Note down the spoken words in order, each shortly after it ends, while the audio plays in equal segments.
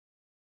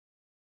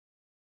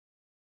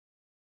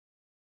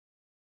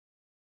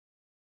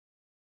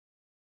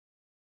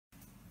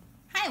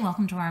Hi,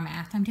 welcome to our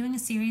math. I'm doing a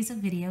series of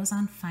videos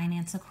on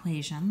finance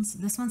equations.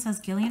 This one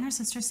says Gilly and her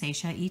sister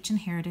Seisha each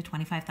inherited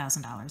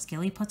 $25,000.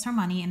 Gilly puts her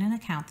money in an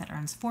account that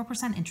earns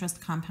 4% interest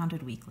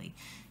compounded weekly.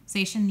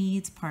 Seisha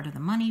needs part of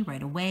the money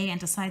right away and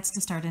decides to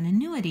start an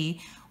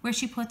annuity where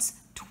she puts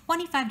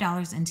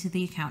 $25 into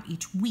the account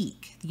each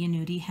week. The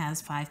annuity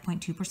has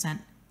 5.2%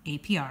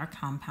 APR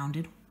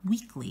compounded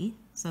weekly,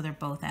 so they're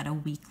both at a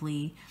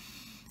weekly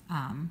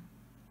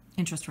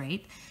interest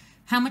rate.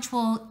 How much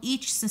will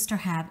each sister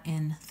have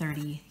in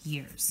 30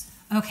 years?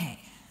 Okay,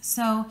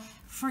 so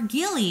for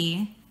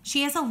Gilly,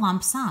 she has a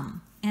lump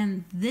sum.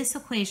 And this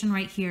equation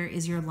right here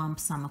is your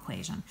lump sum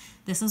equation.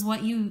 This is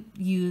what you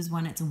use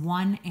when it's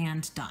one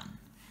and done.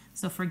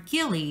 So for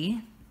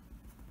Gilly,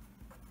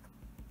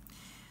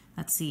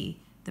 let's see,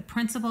 the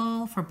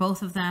principal for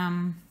both of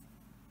them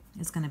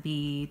is going to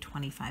be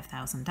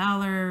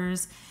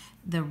 $25,000.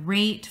 The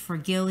rate for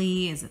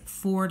Gilly is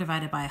 4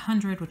 divided by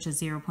 100, which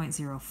is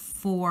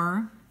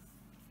 0.04.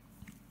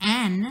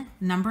 N,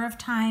 number of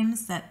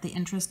times that the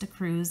interest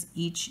accrues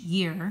each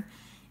year.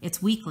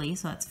 It's weekly,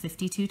 so that's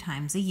 52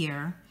 times a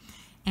year.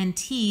 And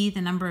T, the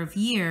number of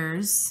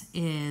years,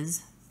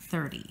 is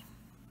 30.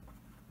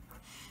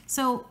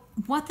 So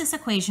what this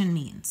equation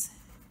means,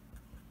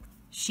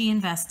 she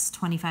invests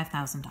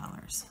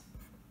 $25,000.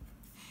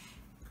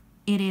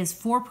 It is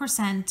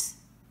 4%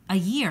 a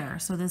year,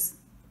 so this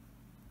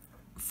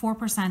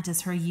 4%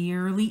 is her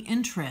yearly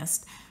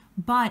interest,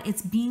 but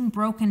it's being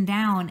broken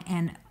down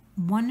and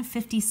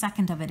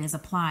 1/52nd of it is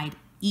applied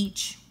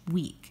each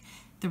week.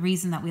 The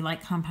reason that we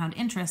like compound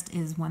interest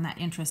is when that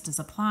interest is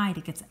applied,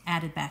 it gets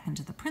added back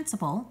into the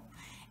principal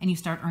and you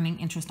start earning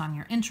interest on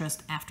your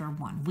interest after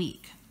 1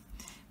 week.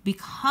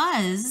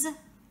 Because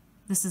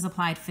this is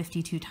applied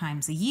 52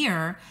 times a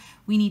year,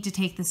 we need to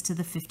take this to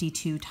the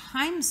 52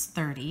 times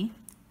 30,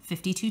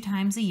 52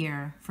 times a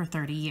year for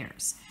 30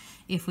 years.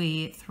 If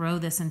we throw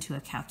this into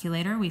a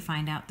calculator, we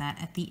find out that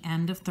at the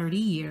end of 30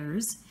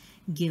 years,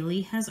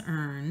 Gilly has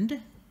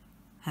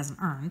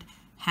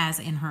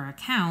in her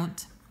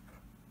account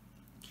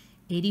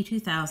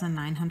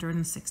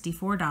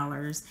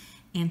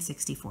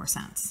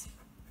 $82,964.64.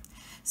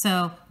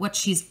 So what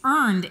she's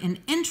earned in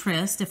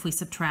interest, if we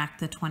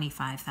subtract the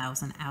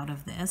 $25,000 out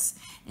of this,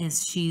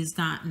 is she's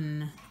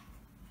gotten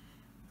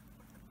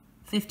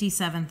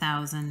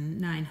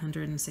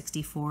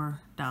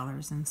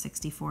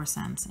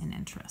 $57,964.64 in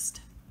interest.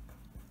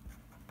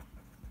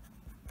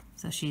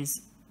 So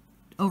she's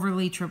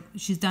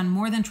done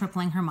more than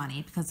tripling her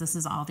money because this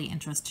is all the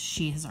interest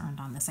she has earned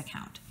on this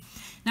account.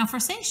 Now for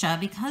Seisha,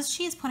 because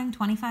she is putting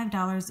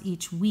 $25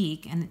 each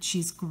week and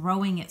she's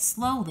growing it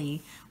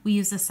slowly, we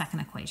use the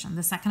second equation.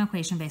 The second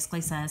equation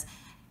basically says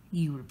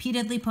you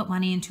repeatedly put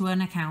money into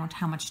an account,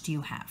 how much do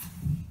you have?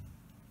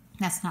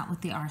 That's not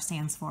what the R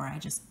stands for.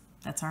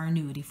 That's our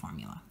annuity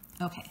formula.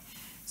 Okay,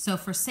 so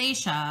for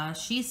Seisha,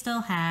 she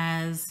still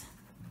has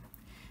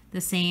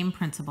the same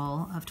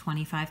principal of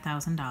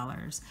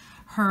 $25,000.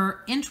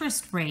 Her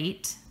interest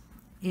rate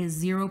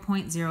is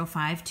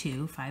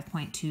 0.052,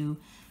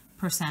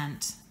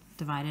 5.2%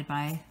 divided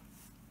by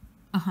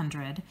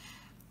 100.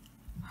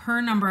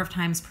 Her number of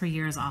times per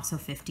year is also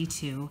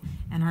 52,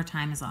 and her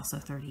time is also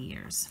 30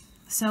 years.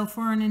 So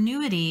for an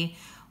annuity,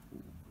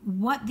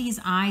 what these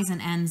I's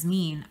and N's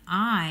mean,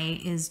 I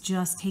is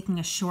just taking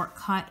a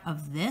shortcut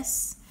of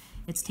this.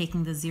 It's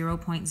taking the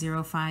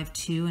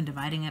 0.052 and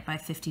dividing it by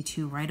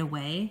 52 right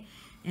away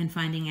and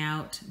finding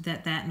out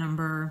that that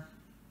number,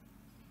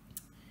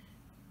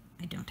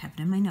 I don't have it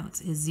in my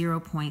notes, is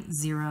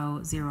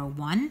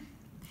 0.001.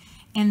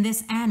 And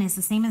this N is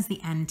the same as the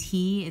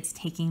NT. It's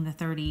taking the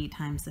 30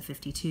 times the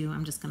 52.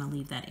 I'm just going to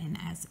leave that in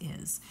as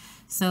is.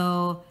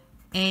 So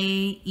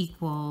A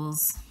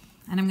equals,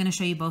 and I'm going to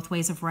show you both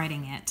ways of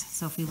writing it.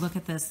 So if we look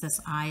at this,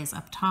 this I is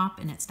up top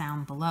and it's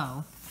down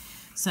below.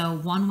 So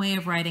one way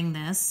of writing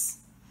this,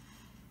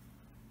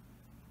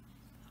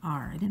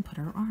 R, I didn't put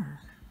her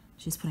R.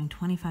 She's putting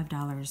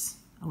 $25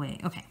 away.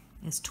 Okay,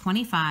 it's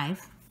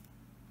 25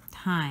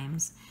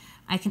 times,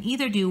 I can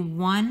either do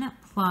 1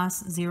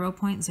 plus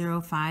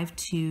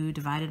 0.052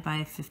 divided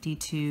by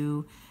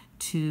 52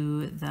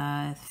 to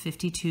the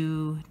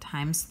 52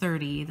 times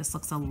 30. This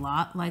looks a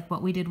lot like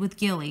what we did with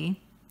Gilly,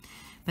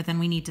 but then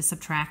we need to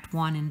subtract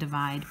 1 and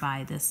divide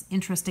by this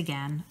interest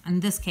again.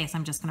 In this case,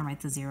 I'm just going to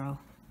write the 0,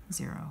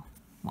 0,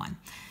 1.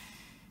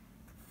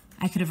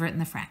 I could have written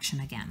the fraction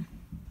again.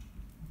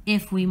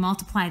 If we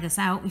multiply this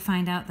out, we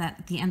find out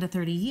that at the end of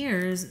 30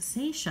 years,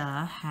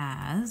 Seisha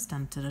has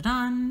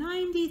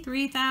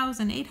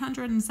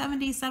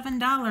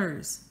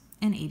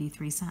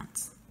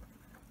 $93,877.83.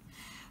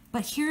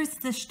 But here's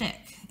the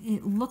shtick.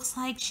 It looks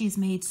like she's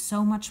made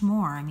so much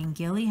more. I mean,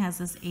 Gilly has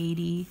this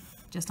 80,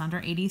 just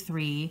under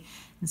 83,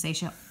 and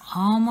Seisha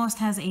almost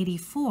has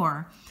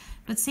 84.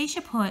 But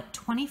Seisha put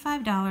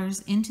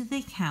 $25 into the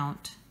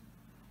account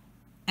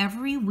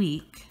every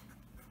week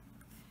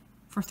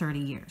for 30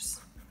 years.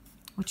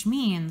 Which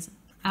means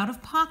out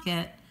of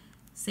pocket,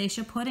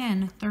 Seisha put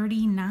in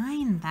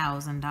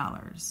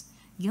 $39,000.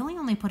 Gilly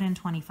only put in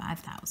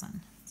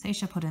 $25,000.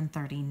 Seisha put in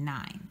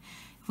 $39,000.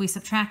 If we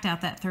subtract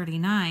out that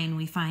 39,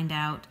 we find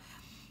out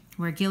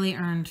where Gilly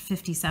earned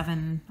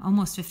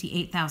almost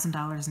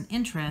 $58,000 in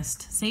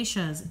interest,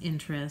 Seisha's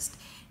interest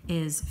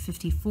is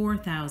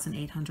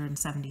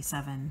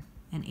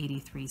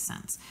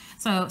 $54,877.83.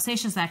 So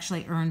Seisha's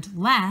actually earned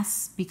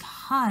less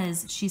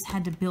because she's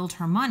had to build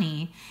her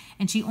money,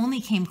 and she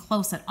only came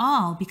close at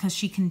all because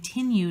she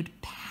continued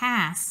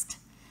past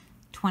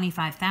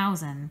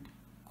 $25,000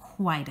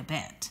 quite a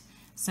bit.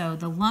 So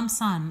the lump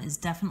sum is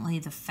definitely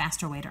the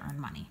faster way to earn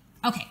money.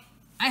 Okay,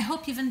 I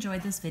hope you've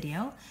enjoyed this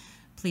video.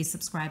 Please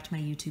subscribe to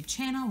my YouTube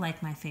channel,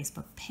 like my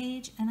Facebook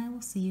page, and I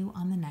will see you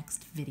on the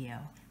next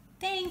video.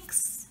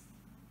 Thanks!